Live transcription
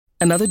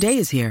Another day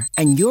is here,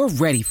 and you're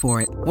ready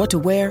for it. What to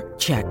wear?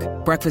 Check.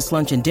 Breakfast,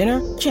 lunch, and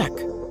dinner? Check.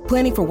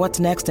 Planning for what's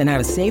next and how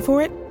to save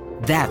for it?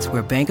 That's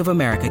where Bank of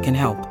America can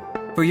help.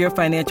 For your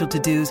financial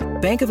to-dos,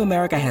 Bank of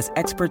America has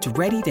experts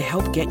ready to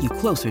help get you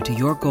closer to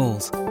your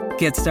goals.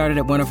 Get started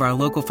at one of our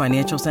local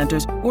financial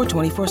centers or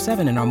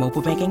 24/7 in our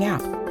mobile banking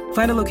app.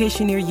 Find a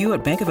location near you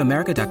at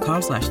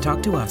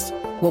bankofamerica.com/talktous.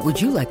 What would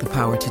you like the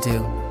power to do?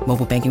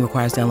 Mobile banking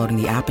requires downloading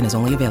the app and is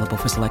only available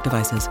for select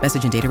devices.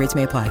 Message and data rates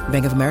may apply.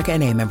 Bank of America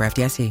N.A., member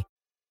FDIC.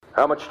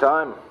 How much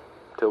time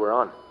till we're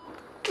on?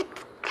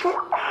 We're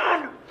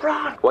on,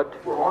 Ron.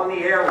 What? We're on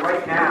the air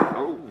right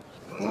now.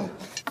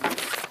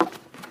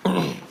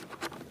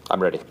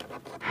 I'm ready.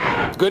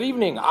 Good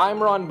evening,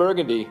 I'm Ron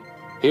Burgundy.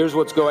 Here's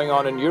what's going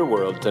on in your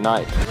world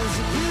tonight.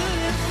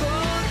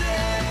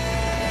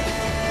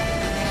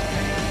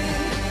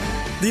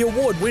 The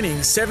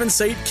award-winning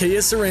 7-seat Kia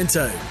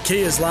Sorento,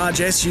 Kia's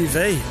large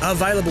SUV,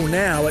 available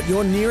now at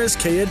your nearest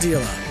Kia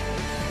dealer.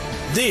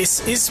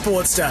 This is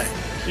Sports Day.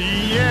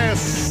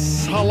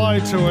 Yes, hello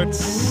to it.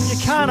 You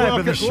can't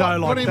open the show like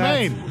that. What do you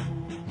mean?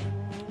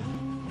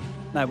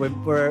 No,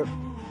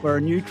 we're a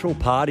neutral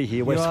party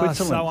here. We're You are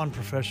Switzerland. so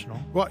unprofessional.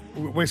 What?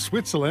 We're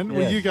Switzerland.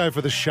 Yes. Well, you go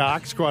for the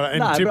Sharks and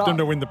No, tip but them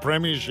to win the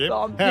premiership.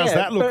 How's How's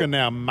that looking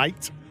now,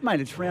 mate?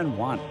 Mate, it's round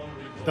one.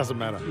 Doesn't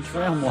matter. It's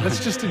round one.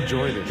 Let's just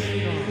enjoy this.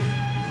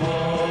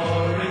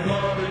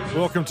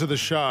 Welcome to the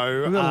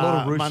show. We've got a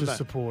lot of Roosters Monday.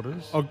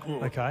 supporters. Oh,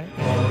 Okay.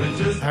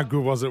 How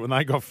good was it when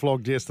they got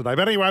flogged yesterday?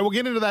 But anyway, we'll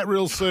get into that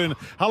real soon.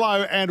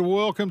 Hello and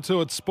welcome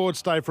to It's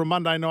Sports Day for a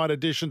Monday night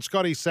edition.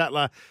 Scotty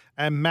Sattler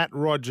and Matt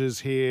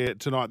Rogers here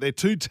tonight. Their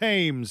two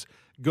teams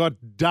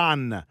got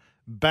done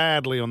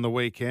badly on the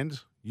weekend.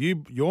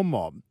 Your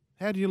mob.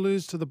 How do you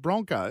lose to the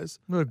Broncos?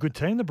 We're a good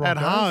team, the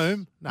Broncos. At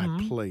home? No,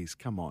 please,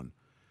 come on.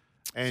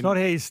 And It's not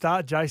how you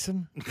start,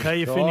 Jason. It's how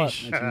you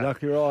finish. That's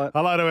exactly right.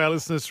 hello to our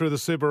listeners through the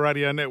Super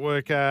Radio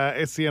Network,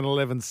 SEN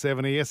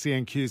 1170,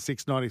 SENQ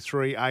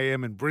 693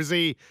 AM in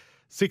Brizzy,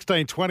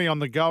 1620 on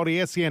the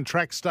Goldie, SEN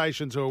track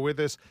stations who are with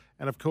us,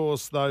 and of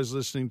course those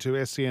listening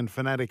to SEN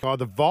Fanatic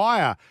either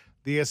via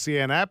the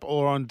SEN app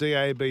or on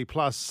DAB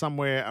Plus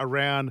somewhere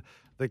around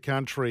the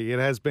country. It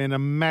has been a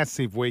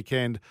massive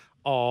weekend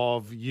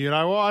of, you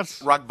know what?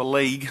 Rugby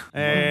league.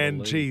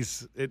 And,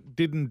 geez, it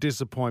didn't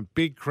disappoint.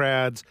 Big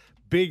crowds,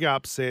 big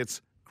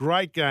upsets,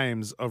 great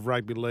games of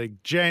rugby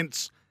league.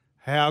 Gents,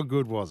 how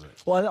good was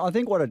it? Well, I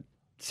think what it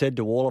said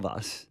to all of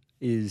us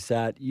is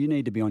that you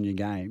need to be on your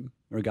game,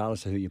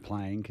 regardless of who you're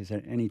playing, because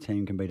any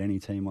team can beat any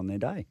team on their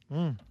day.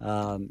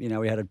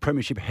 We had a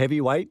premiership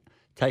heavyweight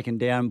taken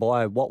down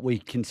by what we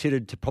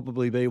considered to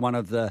probably be one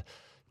of the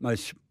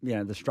most,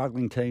 the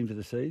struggling teams of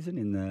the season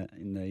in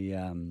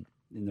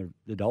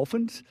the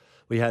Dolphins.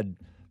 We had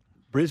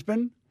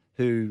Brisbane,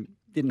 who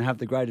didn't have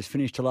the greatest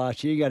finish to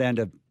last year, go down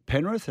to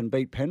Penrith and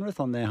beat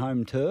Penrith on their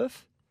home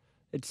turf.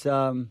 It's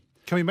Can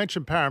we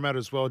mention Parramatta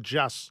as well,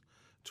 just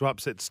to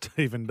upset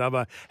Stephen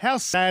Dubbo? How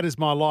sad is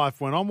my life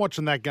when I'm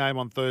watching that game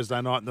on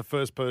Thursday night and the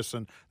first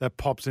person that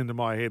pops into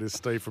my head is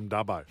Steve from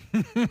Dubbo?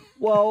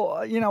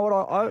 Well, you know what?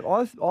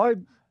 I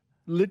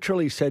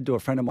literally said to a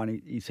friend of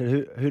mine, he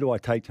said, who do I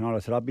take tonight? I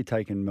said, I'd be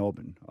taking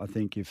Melbourne. I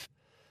think if,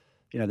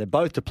 they're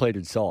both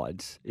depleted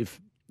sides. If,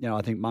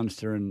 I think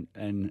Munster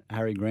and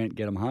Harry Grant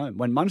get them home.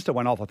 When Munster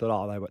went off, I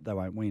thought, they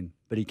won't win.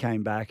 But he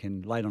came back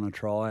and laid on a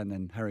try, and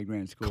then Harry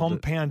Grant scored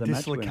Compound the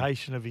match winner.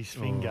 dislocation of his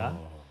finger.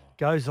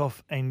 Goes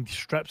off and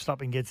straps up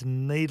and gets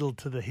needled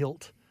to the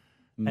hilt.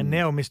 And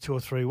now he'll miss 2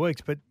 or 3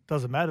 weeks, but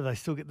doesn't matter. They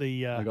still get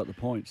the... They got the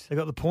points. They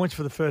got the points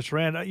for the first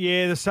round.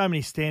 There's so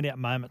many standout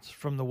moments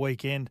from the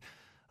weekend.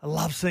 I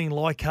love seeing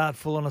Leichhardt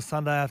full on a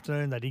Sunday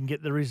afternoon. They didn't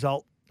get the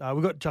result.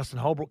 We've got Justin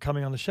Holbrook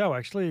coming on the show,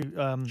 actually.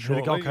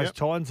 The Gold Coast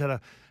Titans had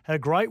a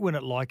great win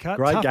at Leichhardt.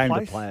 Great Tough game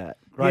place. to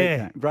play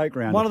at. Great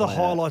ground. One to of the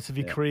play highlights at. of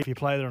your career if you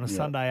play there on a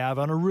Sunday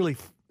on a really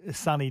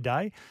sunny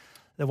day,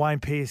 the Wayne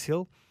Pearce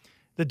Hill.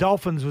 The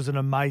Dolphins was an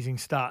amazing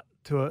start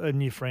to a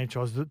new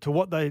franchise. To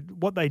what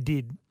they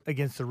did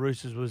against the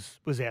Roosters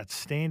was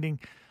outstanding.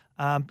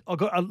 I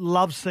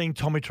love seeing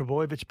Tommy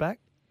Trbojevic back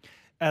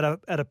at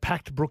a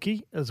packed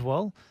Brookie as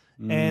well,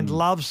 and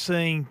love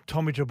seeing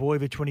Tommy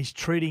Trbojevic when he's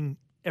treating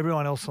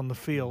everyone else on the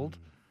field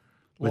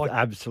with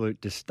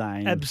absolute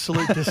disdain.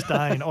 Absolute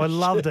disdain. I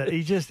loved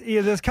it.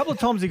 There's a couple of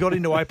times he got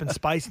into open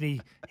space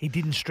and he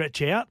didn't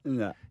stretch out.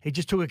 No. He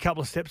just took a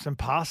couple of steps and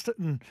passed it,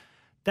 and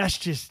that's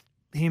just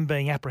him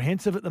being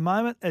apprehensive at the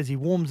moment. As he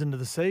warms into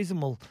the season,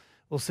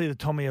 we'll see the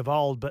Tommy of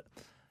old. But,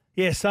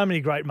 so many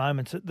great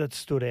moments that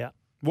stood out.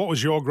 What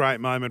was your great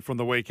moment from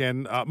the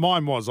weekend?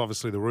 Mine was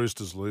obviously the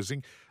Roosters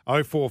losing.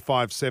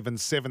 0457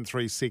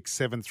 736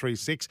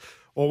 736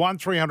 or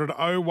 1300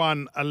 01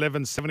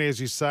 1170, as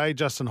you say.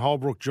 Justin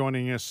Holbrook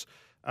joining us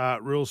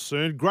real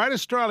soon. Great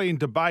Australian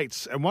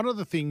debates, and one of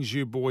the things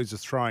you boys are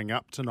throwing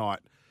up tonight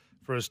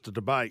for us to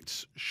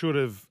debate, should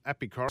have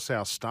Appy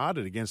Coruscant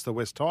started against the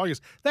West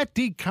Tigers. That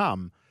did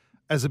come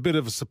as a bit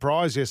of a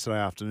surprise yesterday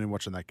afternoon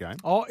watching that game.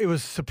 Oh, it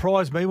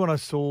surprised me when I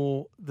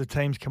saw the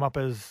teams come up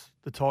as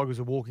the Tigers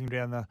were walking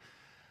down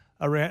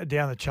around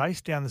down the chase,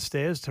 down the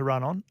stairs to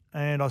run on,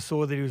 and I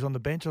saw that he was on the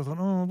bench. I thought,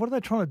 oh, what are they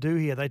trying to do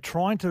here? They're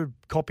trying to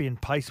copy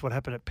and paste what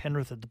happened at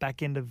Penrith at the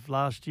back end of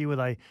last year, where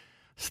they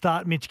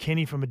start Mitch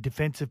Kenny from a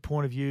defensive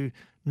point of view,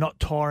 not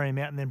tire him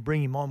out, and then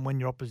bring him on when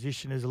your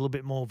opposition is a little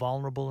bit more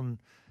vulnerable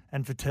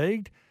and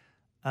fatigued.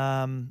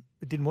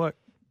 It didn't work.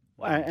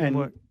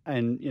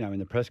 And you know, in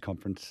the press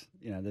conference,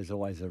 you know, there's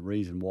always a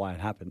reason why it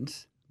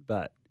happens.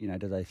 But you know,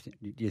 do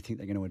you think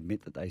they're going to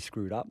admit that they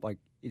screwed up? Like,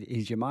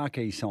 he's your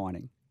marquee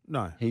signing.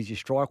 No. He's your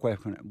strike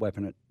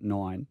weapon at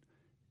 9,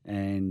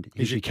 and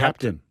he's your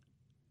captain.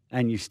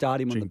 And you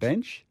start him on the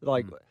bench.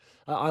 Like,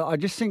 I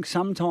just think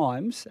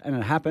sometimes, and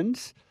it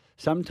happens,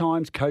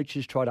 sometimes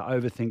coaches try to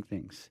overthink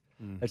things.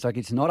 It's like,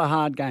 it's not a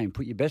hard game.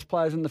 Put your best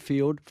players on the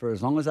field for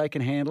as long as they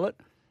can handle it,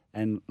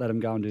 and let them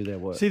go and do their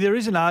work. See, there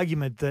is an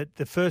argument that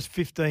the first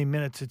 15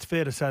 minutes, it's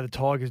fair to say the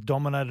Tigers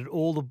dominated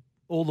all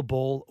the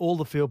ball, all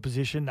the field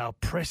position. They were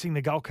pressing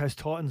the Gold Coast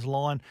Titans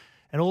line,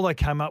 and all they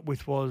came up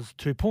with was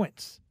 2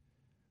 points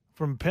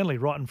from a penalty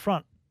right in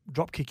front,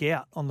 drop kick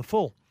out on the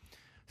full.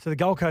 So the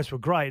Gold Coast were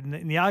great,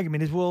 and the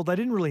argument is, well, they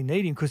didn't really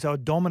need him because they were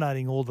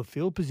dominating all the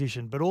field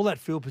position, but all that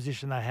field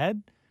position they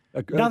had,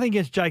 nothing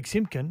against Jake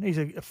Simpkin. He's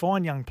a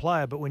fine young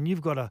player, but when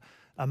you've got a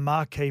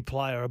marquee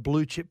player, a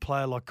blue chip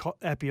player like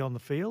Appy on the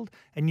field,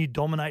 and you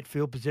dominate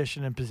field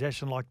possession and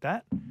possession like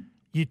that,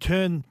 you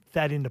turn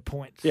that into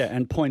points. Yeah,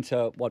 and points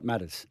are what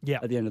matters. Yeah.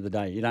 At the end of the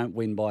day, you don't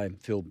win by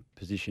field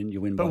position;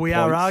 you win by. But we points.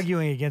 are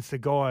arguing against a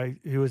guy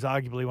who is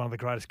arguably one of the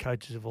greatest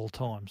coaches of all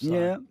time.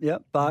 So. Yeah.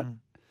 But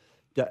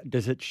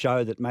does it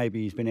show that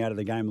maybe he's been out of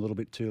the game a little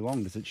bit too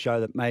long? Does it show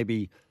that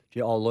maybe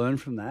I'll learn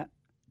from that?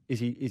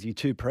 Is he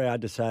too proud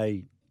to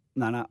say,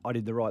 no, I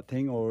did the right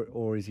thing,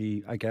 or is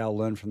he, okay, I'll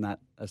learn from that?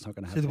 That's not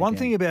going to happen. So the one again.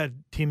 thing about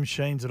Tim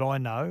Sheens that I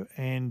know,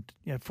 and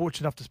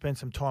fortunate enough to spend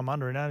some time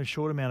under in only a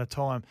short amount of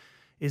time,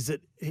 is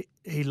that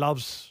he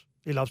loves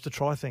to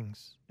try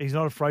things. He's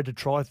not afraid to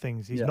try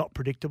things. He's not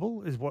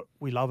predictable, is what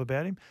we love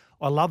about him.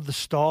 I love the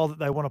style that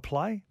they want to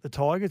play, the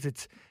Tigers.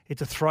 It's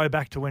a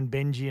throwback to when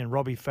Benji and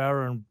Robbie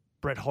Farah and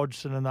Brett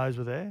Hodgson and those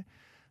were there.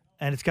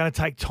 And it's going to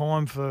take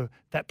time for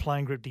that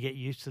playing group to get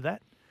used to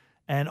that.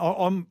 And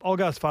I'll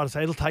go as far to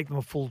say it'll take them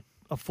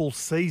a full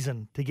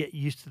season to get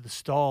used to the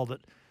style that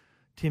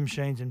Tim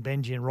Sheens and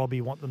Benji and Robbie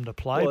want them to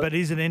play. But it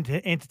is an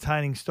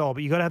entertaining style.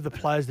 But you've got to have the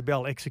players to be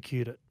able to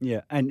execute it.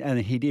 Yeah, and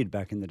he did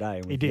back in the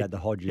day. He had the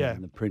Hodges Yeah.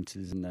 and the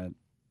Princes and the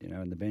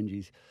and the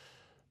Benjis.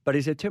 But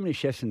is there too many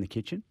chefs in the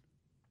kitchen?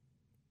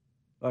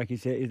 Like,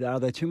 are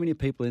there too many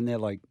people in there?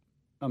 Like,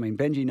 I mean,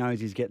 Benji knows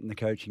he's getting the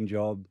coaching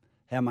job.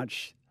 How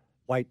much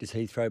weight does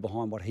he throw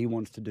behind what he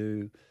wants to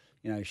do?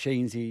 You know,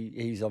 Sheens,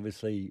 he's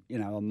obviously,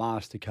 a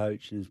master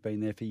coach and has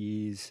been there for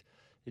years.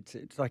 It's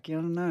like, I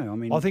don't know. I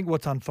mean, I think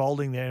what's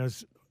unfolding there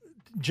is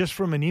just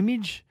from an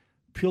image,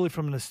 purely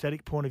from an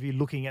aesthetic point of view,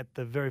 looking at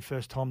the very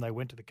first time they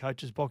went to the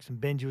coach's box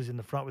and Benji was in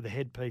the front with the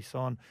headpiece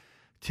on,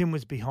 Tim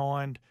was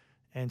behind,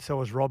 and so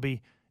was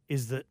Robbie,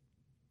 is that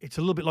it's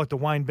a little bit like the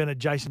Wayne Bennett,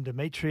 Jason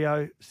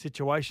Demetrio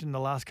situation the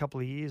last couple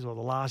of years, or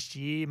the last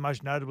year,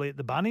 most notably at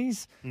the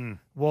Bunnies,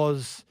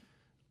 was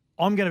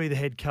I'm going to be the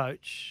head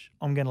coach.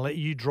 I'm going to let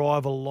you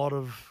drive a lot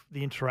of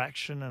the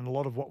interaction and a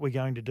lot of what we're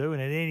going to do.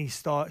 And at any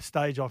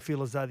stage, I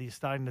feel as though you're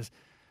starting to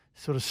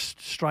sort of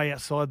stray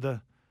outside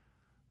the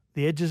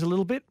edges a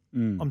little bit.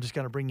 I'm just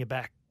going to bring you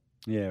back.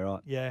 Yeah, right.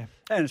 Yeah.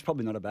 And it's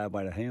probably not a bad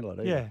way to handle it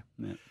either.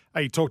 Yeah.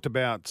 Hey, you talked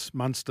about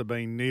Munster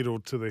being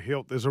needled to the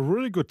hilt. There's a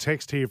really good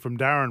text here from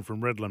Darren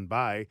from Redland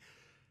Bay.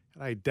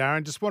 Hey,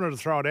 Darren, just wanted to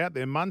throw it out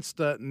there.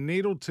 Munster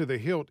needled to the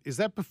hilt. Is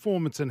that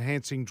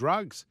performance-enhancing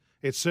drugs?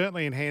 It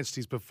certainly enhanced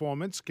his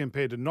performance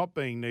compared to not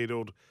being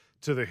needled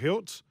to the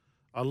hilt.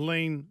 I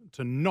lean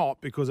to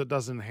not because it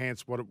does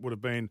enhance what it would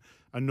have been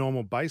a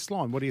normal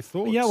baseline. What are your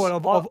thoughts? You know what?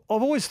 I've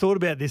always thought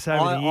about this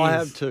over the years. I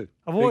have too.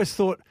 I've always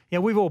thought,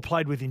 we've all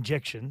played with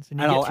injections, and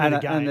you get through the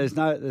game. And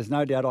there's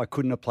no doubt I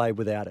couldn't have played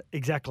without it.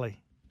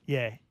 Exactly.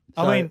 Yeah.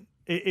 So, I mean,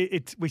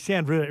 we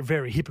sound very,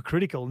 very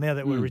hypocritical now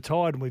that we're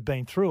retired and we've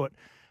been through it.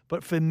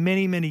 But for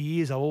many, many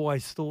years, I've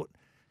always thought,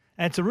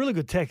 and it's a really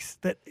good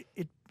text, that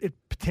it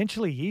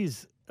potentially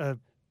is an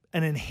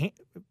enhance.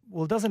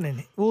 Well, it doesn't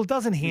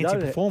enhance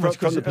your performance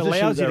because it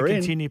allows you to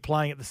continue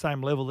playing at the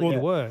same level that you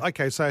were.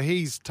 Okay, so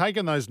he's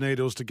taken those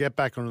needles to get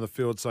back onto the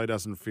field so he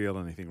doesn't feel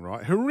anything,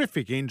 right?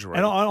 Horrific injury.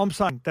 And I'm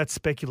saying that's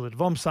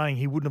speculative. I'm saying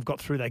he wouldn't have got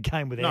through that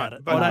game without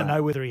it. I don't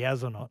know whether he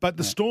has or not. But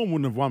the Storm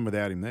wouldn't have won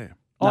without him there.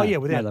 Oh, yeah,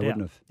 without they doubt.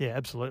 wouldn't have. Yeah,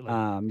 absolutely.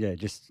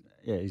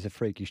 He's a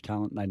freakish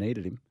talent and they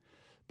needed him.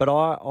 But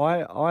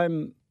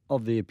I'm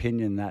of the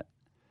opinion that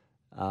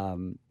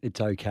it's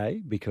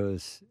okay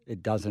because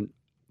it doesn't,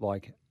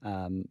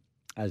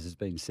 as has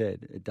been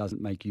said, it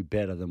doesn't make you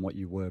better than what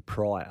you were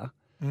prior.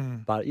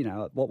 But,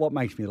 what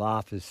makes me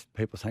laugh is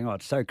people saying,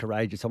 it's so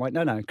courageous. I'm like,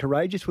 no,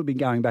 courageous would be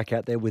going back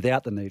out there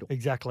without the needle.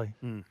 Exactly.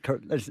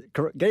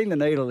 Getting the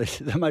needle is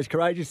the most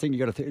courageous thing you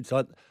got to think. It's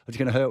like, it's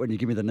going to hurt when you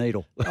give me the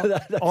needle.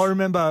 I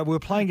remember we were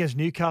playing against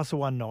Newcastle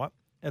one night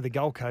at the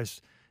Gold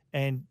Coast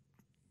and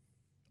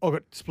I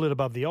got split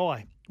above the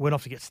eye, went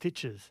off to get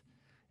stitches.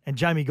 And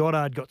Jamie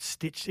Goddard got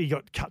stitched. He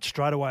got cut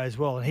straight away as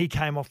well. And he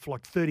came off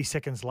like 30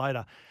 seconds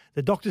later.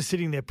 The doctor's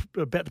sitting there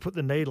about to put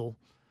the needle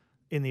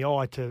in the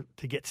eye to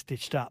get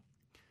stitched up.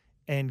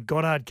 And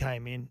Goddard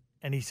came in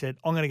and he said,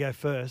 I'm going to go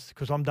first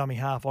because I'm dummy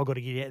half. I've got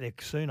to get out there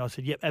soon. I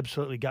said, yep,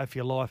 absolutely, go for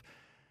your life.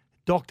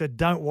 Doctor,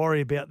 don't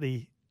worry about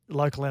the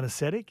local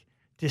anaesthetic.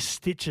 Just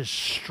stitches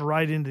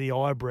straight into the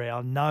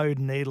eyebrow, no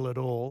needle at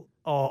all.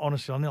 Oh,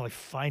 honestly, I nearly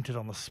fainted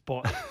on the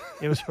spot.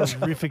 It was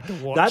horrific to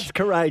watch. That's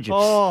courageous.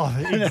 Oh,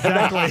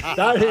 exactly.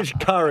 That is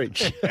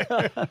courage.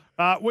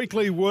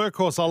 Weekly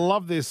Workhorse. I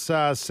love this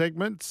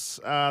segment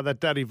that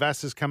Daddy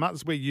Vass has come up.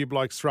 This is where you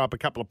blokes throw up a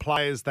couple of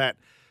players that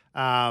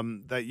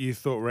you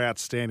thought were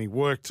outstanding.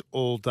 Worked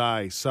all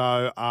day.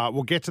 So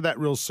we'll get to that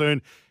real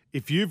soon.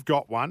 If you've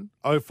got one,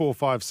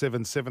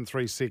 0457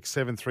 736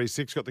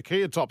 736. Got the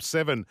Kia Top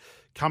 7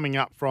 coming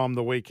up from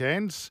the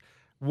weekend.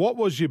 What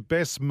was your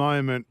best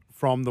moment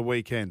from the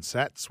weekend,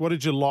 Sats? What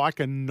did you like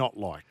and not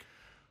like?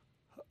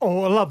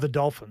 Oh, I love the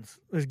Dolphins.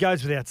 It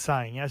goes without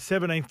saying.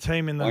 17th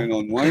team in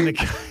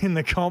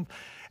the comp.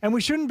 And we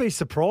shouldn't be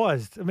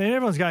surprised. I mean,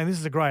 everyone's going, this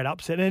is a great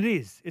upset. And it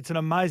is. It's an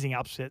amazing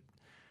upset.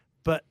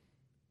 But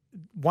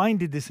Wayne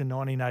did this in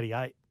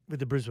 1988 with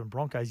the Brisbane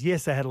Broncos.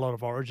 Yes, they had a lot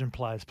of Origin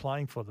players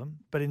playing for them.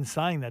 But in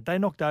saying that, they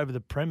knocked over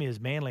the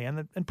Premiers Manly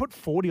and put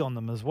 40 on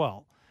them as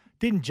well.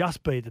 Didn't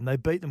just beat them. They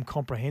beat them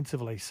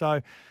comprehensively. So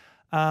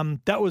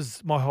that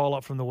was my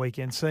highlight from the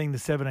weekend, seeing the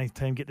 17th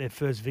team get their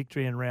first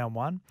victory in round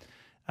one.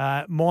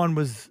 Mine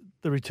was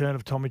the return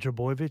of Tommy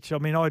Trbojevic. I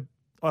mean,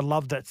 I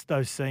loved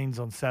those scenes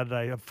on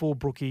Saturday, a full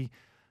brookie,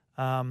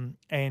 and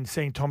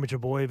seeing Tommy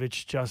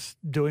Trbojevic just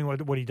doing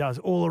what he does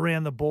all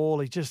around the ball.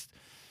 He just,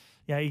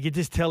 you could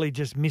just tell he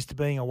just missed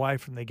being away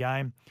from the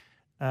game.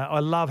 I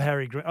love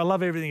Harry Grant. I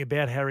love everything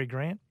about Harry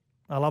Grant.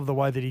 I love the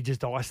way that he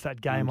just iced that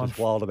game on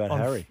wild about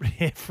Harry.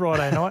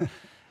 Friday night.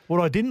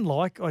 What I didn't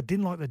like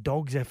the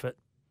Dogs' effort.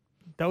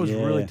 That was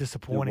really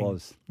disappointing. It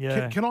was.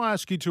 Yeah. Can I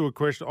ask you two a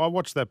question? I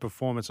watched that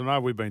performance. I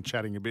know we've been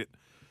chatting a bit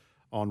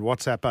on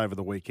WhatsApp over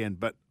the weekend,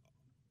 but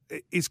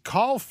is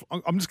Kyle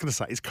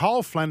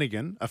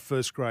Flanagan a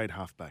first-grade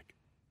halfback?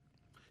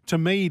 To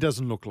me, he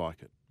doesn't look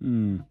like it.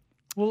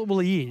 Well,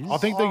 he is. I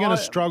think they're going to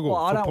struggle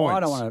for points. I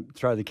don't want to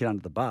throw the kid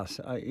under the bus.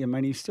 I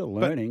mean, he's still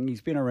learning.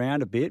 He's been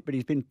around a bit, but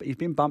he's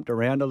been bumped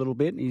around a little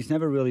bit. He's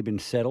never really been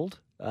settled.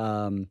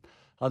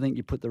 I think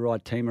you put the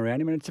right team around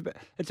him, and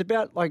it's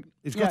about like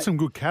he's got some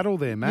good cattle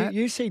there, Matt.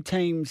 You see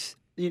teams,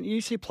 you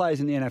see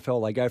players in the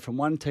NFL. They go from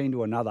one team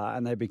to another,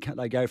 and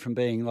they go from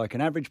being like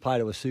an average player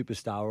to a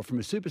superstar, or from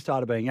a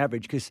superstar to being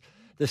average because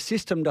the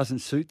system doesn't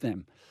suit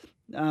them.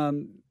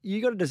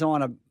 You got to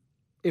design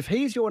if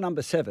he's your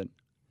number 7,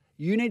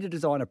 you need to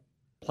design a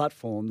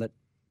platform that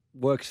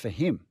works for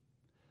him.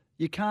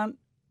 You can't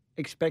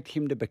expect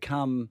him to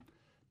become,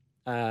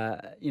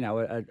 a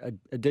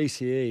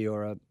DCE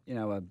or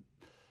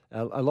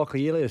a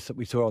Lockie Elias that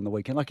we saw on the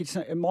weekend. Like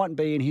it mightn't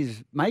be in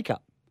his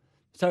makeup.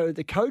 So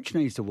the coach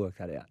needs to work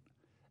that out.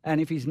 And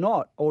if he's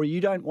not, or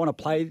you don't want to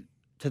play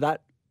to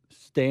that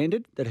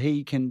standard that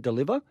he can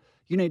deliver,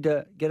 you need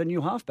to get a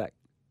new halfback.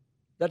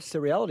 That's the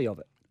reality of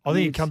it. I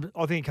think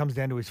it comes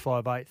down to his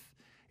 5'8".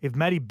 If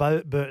Matty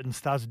Burton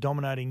starts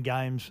dominating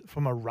games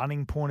from a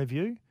running point of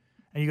view,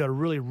 and you've got a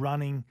really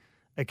running,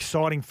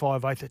 exciting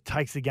 5'8" that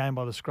takes the game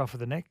by the scruff of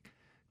the neck,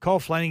 Kyle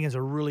Flanagan's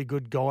a really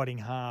good guiding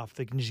half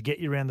that can just get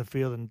you around the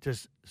field and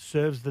just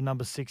serves the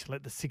number 6,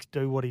 let the 6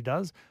 do what he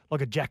does,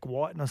 like a Jack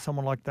White or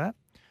someone like that.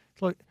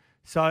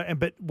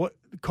 But what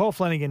Kyle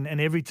Flanagan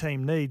and every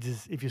team needs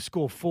is if you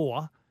score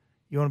 4,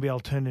 you want to be able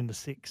to turn it into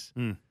 6.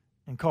 And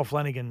Kyle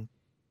Flanagan,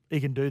 he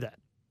can do that.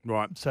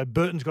 Right. So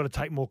Burton's got to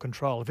take more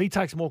control. If he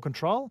takes more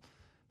control,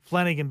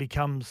 Flanagan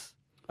becomes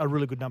a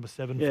really good number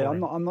 7 for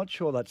him. I'm not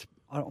sure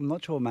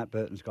Matt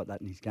Burton's got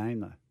that in his game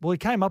though. Well, he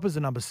came up as a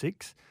number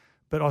 6,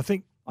 but I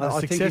think I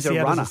think success he's a he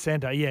had runner. as a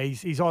centre. Yeah,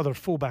 he's either a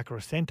fullback or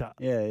a centre.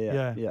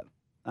 Yeah.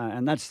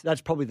 And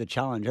that's probably the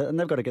challenge, and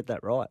they've got to get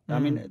that right. I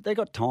mean, they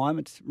got time.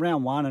 It's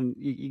round 1, and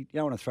you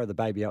don't want to throw the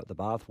baby out with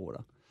the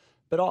bathwater.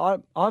 But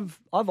I've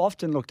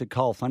often looked at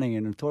Kyle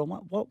Flanagan and thought,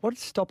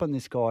 what's stopping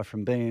this guy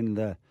from being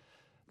the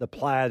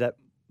player that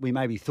we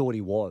maybe thought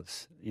he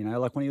was? You know,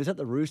 like when he was at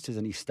the Roosters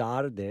and he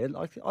started there,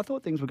 like I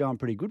thought things were going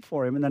pretty good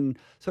for him, and then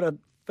sort of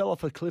fell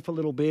off a cliff a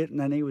little bit, and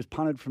then he was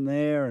punted from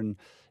there, and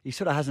he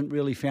sort of hasn't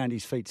really found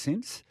his feet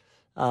since.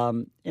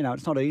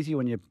 It's not easy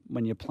when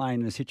you're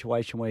playing in a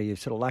situation where you're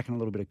sort of lacking a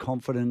little bit of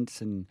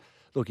confidence. And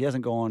look, he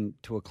hasn't gone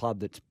to a club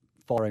that's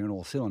firing on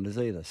all cylinders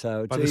either.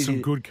 So it's there's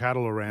some good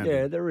cattle around.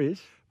 Yeah, him. there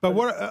is. But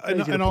what?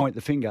 And I'll point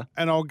the finger.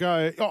 And I'll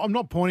go. I'm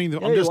not pointing. Yeah,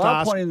 I'm just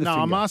asking. No,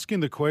 I'm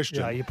asking the question.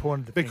 Yeah, you're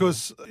pointing the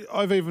because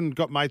I've even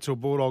got mates who are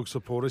Bulldog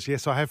supporters.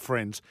 Yes, I have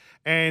friends,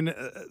 and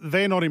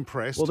they're not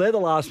impressed. Well, they're the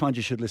last ones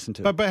you should listen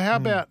to. But how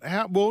about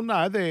how? Well,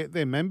 no,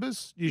 they're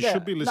members. You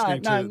should be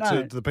listening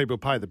to the people who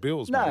pay the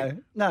bills. No,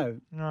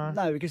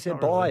 because they're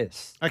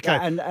biased. Really. Okay,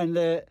 and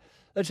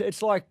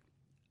it's like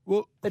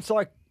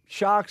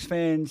Sharks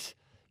fans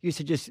used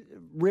to just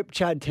rip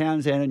Chad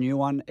Townsend a new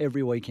one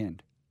every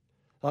weekend.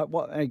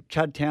 Like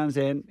Chad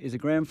Townsend is a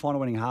grand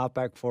final winning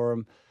halfback for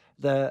him.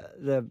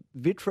 the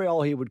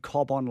vitriol he would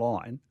cop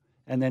online,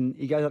 and then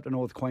he goes up to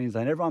North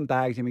Queensland. Everyone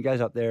bags him. He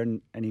goes up there,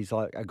 and he's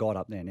like a god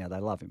up there now. They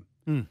love him.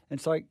 And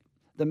it's like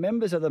the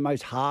members are the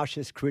most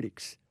harshest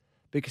critics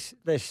because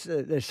they're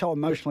so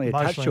emotionally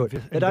attached to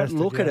it. They don't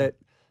look at it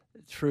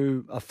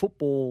through a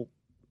football.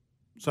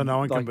 So no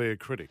one can be a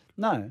critic.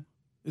 No.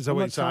 Is that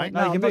what you're saying?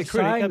 No, you can be a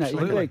critic, You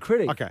can be a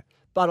critic. Okay.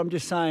 But I'm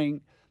just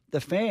saying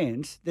the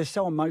fans, they're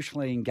so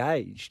emotionally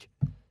engaged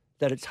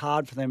that it's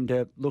hard for them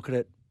to look at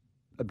it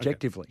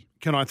objectively.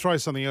 Can I throw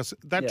something else?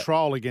 That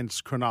trial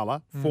against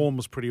Cronulla, form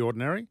was pretty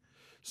ordinary.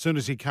 As soon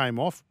as he came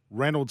off,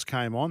 Reynolds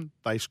came on.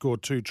 They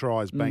scored 2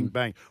 tries, bang,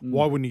 bang.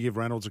 Why wouldn't you give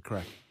Reynolds a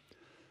crack?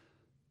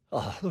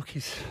 Oh, look,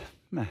 he's...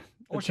 Man,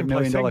 Watched that's a him $1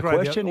 play million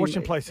question. Watched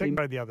him play second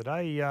grade the other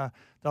day. They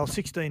were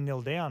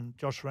 16-0 down.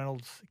 Josh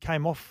Reynolds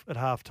came off at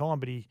half time,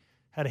 but he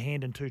had a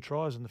hand in 2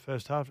 tries in the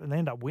first half, and they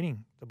ended up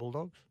winning, the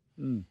Bulldogs.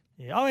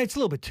 Yeah, I mean, it's a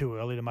little bit too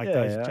early to make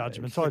those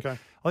judgments. I think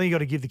you got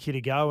to give the kid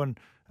a go. And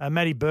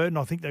Matty Burton,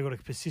 I think they've got to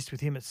persist with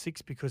him at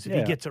 6 because if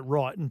he gets it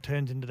right and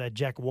turns into that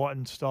Jack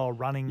Whiten style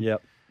running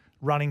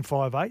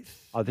 5/8.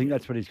 I think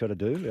that's what he's got to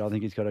do. I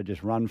think he's got to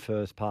just run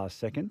first, pass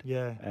second.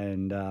 Yeah.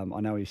 And I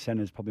know his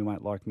centres probably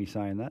won't like me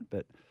saying that,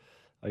 but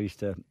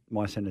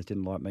my centres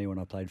didn't like me when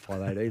I played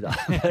 5'8"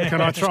 either. Can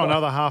I throw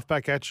another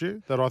halfback at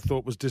you that I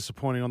thought was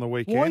disappointing on the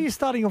weekend? Why are you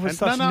starting off with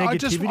such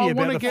negativity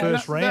about the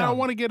first round? I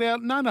want to get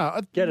out.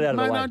 Get it out of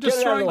the way. No,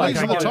 just throwing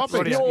things on the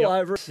topic. All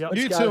over it.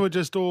 You two are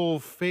just all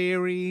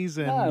fairies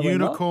and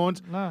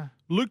unicorns. No.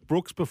 Luke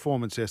Brooks'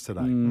 performance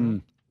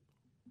yesterday.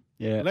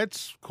 Yeah.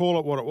 Let's call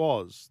it what it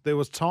was. There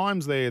was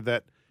times there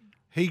that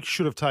he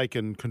should have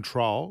taken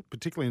control,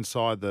 particularly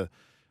inside the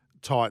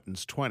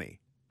Titans 20.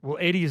 Well,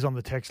 Eddie is on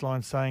the text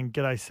line saying,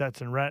 "G'day,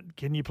 Sats and Rat.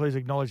 Can you please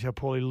acknowledge how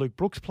poorly Luke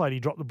Brooks played? He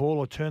dropped the ball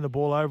or turned the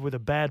ball over with a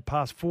bad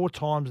pass 4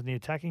 times in the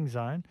attacking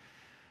zone.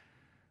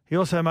 He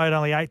also made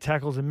only 8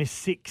 tackles and missed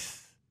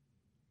 6.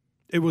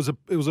 It was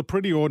a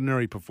pretty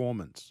ordinary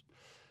performance.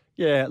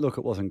 Yeah, look,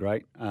 it wasn't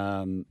great,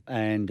 and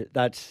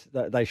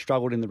they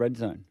struggled in the red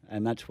zone,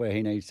 and that's where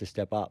he needs to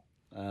step up.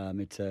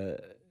 It's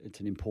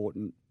an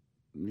important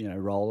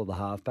role of the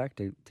halfback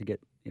to get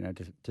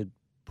to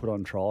put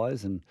on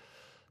tries and.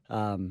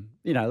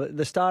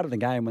 The start of the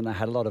game when they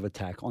had a lot of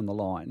attack on the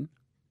line,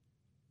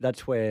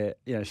 that's where,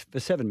 for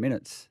 7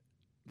 minutes,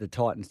 the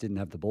Titans didn't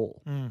have the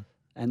ball.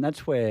 And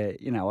that's where,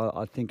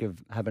 I think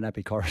of having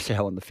Api Coruscant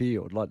on the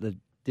field, like the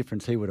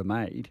difference he would have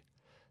made.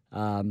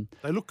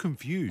 They look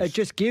confused. It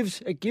just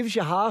gives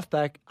your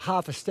halfback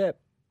half a step.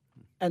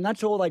 And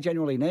that's all they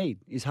genuinely need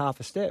is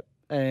half a step.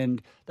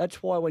 And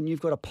that's why when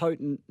you've got a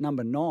potent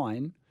number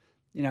 9,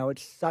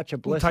 it's such a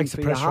blessing it takes for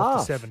the pressure your half.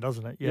 off the 7,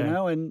 doesn't it?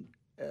 Yeah. And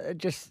it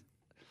just...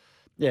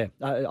 Yeah,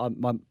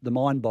 the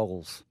mind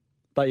boggles.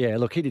 But, yeah,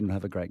 look, he didn't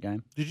have a great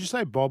game. Did you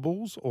say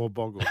bobbles or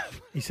boggles?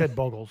 He said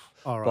boggles.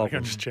 All right, Boggles.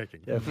 I'm just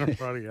checking. Yeah.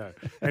 Rightio.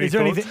 Is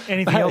there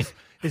anything else?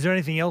 Is there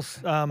anything else?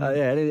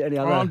 Any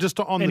other? I'm just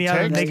on any the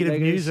other text. negative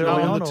news No,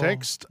 early on on? the or-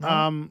 text.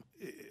 No?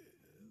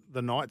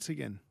 The Knights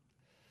again.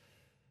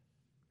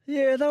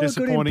 Yeah, they were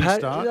Disappointing good in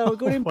start. They were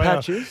good in Wow,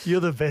 patches. You're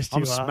the best.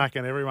 I'm you are.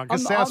 smacking everyone.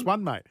 Because I'm- South's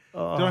won, mate.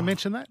 Did I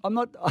mention that? I'm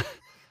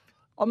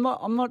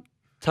not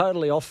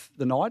totally off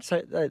the Knights.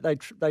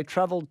 They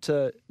travelled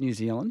to New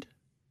Zealand.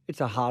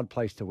 It's a hard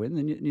place to win.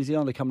 The New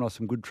Zealand are coming off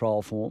some good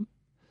trial form,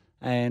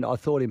 and I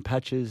thought in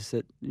patches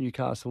that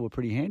Newcastle were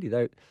pretty handy.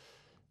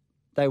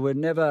 They were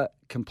never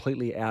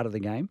completely out of the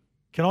game.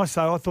 Can I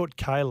say I thought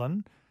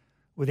Kalen,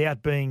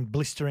 without being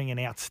blistering and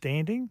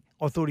outstanding,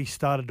 I thought he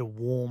started to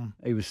warm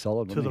He was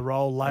solid to wasn't the he?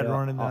 role later Yeah,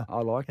 on in the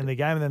I liked in it. the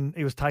game, and then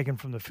he was taken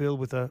from the field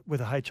with a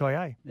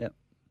HIA, Yeah. which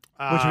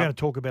we're going to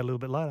talk about a little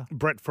bit later.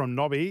 Brett from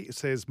Nobby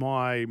says,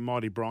 my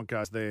mighty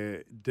Broncos,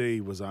 their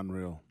D was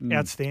unreal.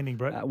 Outstanding,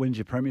 Brett. Wins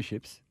your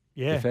premierships.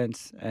 Yeah.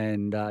 Defence.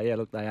 And,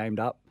 look, they aimed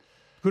up.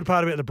 Good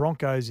part about the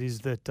Broncos is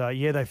that,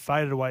 they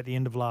faded away at the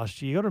end of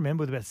last year. You got to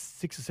remember, about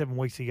 6 or 7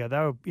 weeks ago, they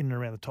were in and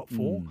around the top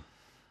 4.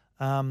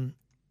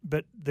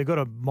 But they've got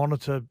to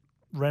monitor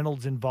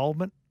Reynolds'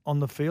 involvement on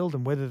the field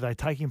and whether they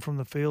take him from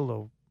the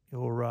field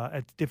or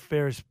at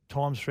various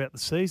times throughout the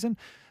season.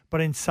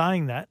 But in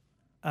saying that,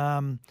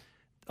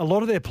 a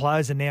lot of their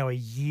players are now a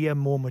year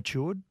more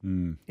matured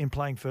in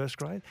playing first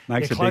grade.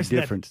 Makes They're a big close to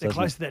difference, They're doesn't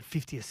close it? to that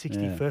 50 or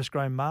 60 first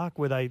grade mark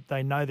where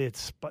they know their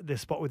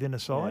spot within a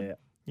side.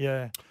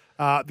 Yeah.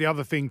 The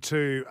other thing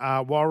too,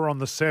 while we're on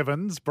the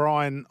sevens,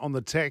 Brian on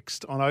the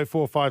text on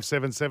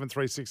 0457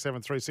 736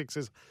 736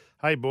 says,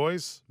 hey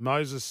boys,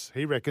 Moses,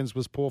 he reckons,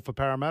 was poor for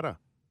Parramatta.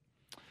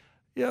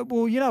 Yeah,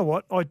 well, you know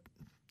what?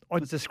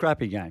 It's a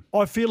scrappy game.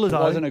 I feel as It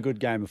though wasn't a good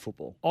game of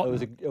football.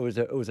 It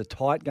was a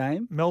tight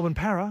game. Melbourne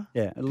Para.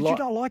 Yeah, Did you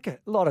not like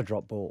it? A lot of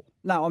drop ball.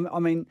 No, I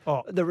mean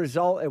the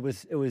result. It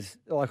was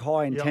like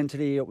high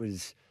intensity.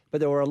 But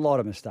there were a lot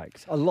of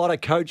mistakes. A lot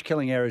of coach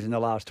killing errors in the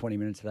last 20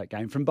 minutes of that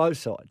game from both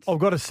sides. I've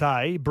got to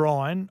say,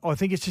 Brian, I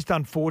think it's just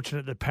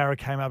unfortunate that Para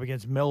came up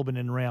against Melbourne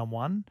in round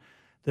 1,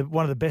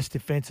 one of the best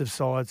defensive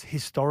sides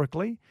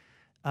historically,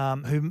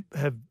 who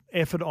have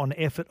effort on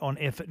effort on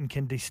effort and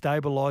can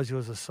destabilise you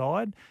as a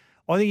side.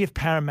 I think if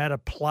Parramatta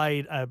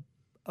played a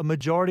a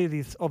majority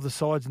of the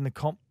sides in the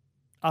comp,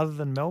 other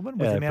than Melbourne,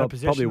 with the amount of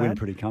possession probably they win had,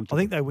 pretty comfortably.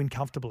 I think they win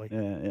comfortably.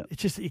 Yeah.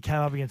 It's just that you came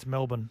up against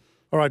Melbourne.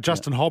 All right,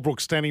 Justin Holbrook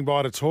standing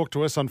by to talk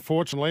to us.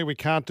 Unfortunately, we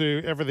can't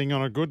do everything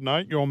on a good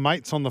note. Your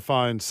mate's on the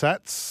phone,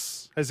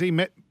 Sats. Has he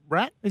met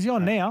Rat? Is he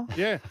on now?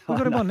 Yeah. We've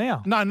got him on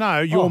now. No,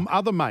 your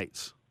other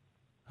mates.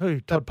 Who?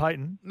 Todd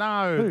Payton?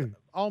 No, Who?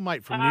 old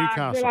mate from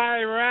Newcastle.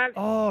 G'day, Rat.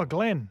 Oh,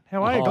 Glenn.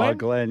 How are you, Glenn?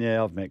 Glenn,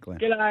 yeah, I've met Glenn.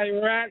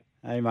 G'day, Rat.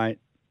 Hey, mate.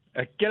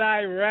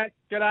 G'day, Rat.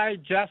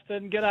 G'day,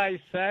 Justin. G'day,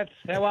 Sats.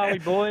 How are we,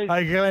 boys?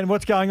 Hey, Glenn,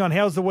 what's going on?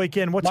 How's the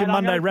weekend? What's your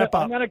Monday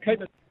wrap-up? I'm going to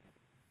keep it...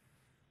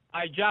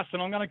 Hey,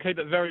 Justin, I'm going to keep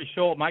it very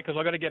short, mate, because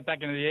I've got to get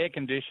back into the air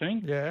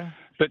conditioning. Yeah.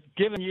 But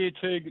given you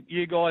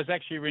guys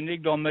actually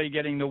reneged on me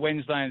getting the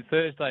Wednesday and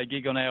Thursday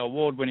gig on our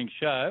award-winning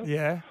show,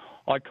 Yeah.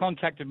 I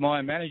contacted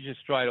my manager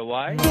straight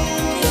away.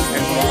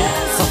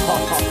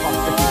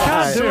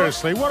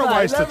 Seriously, what a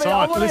waste of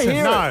time. Listen,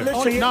 no.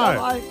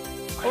 I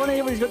want to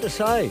hear what he's got to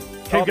say.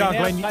 Keep going, I'll be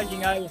Glenn. now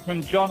taking over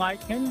from John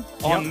Aitken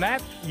on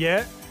maths,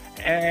 Yeah.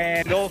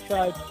 and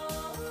also...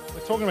 We're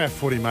talking about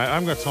footy, mate. I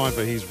haven't got time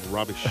for his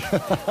rubbish.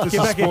 This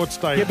is Sports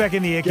Day. Get back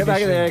in the air Get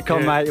back in the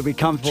conditioning. aircon, mate. You'll be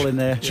comfortable in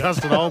there.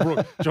 Justin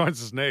Holbrook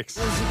joins us next.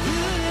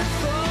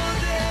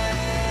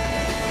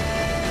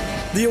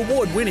 The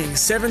award-winning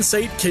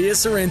 7-seat Kia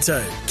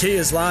Sorrento,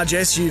 Kia's large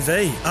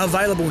SUV,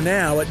 available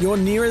now at your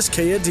nearest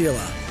Kia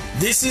dealer.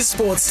 This is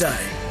Sports Day.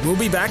 We'll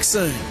be back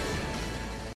soon.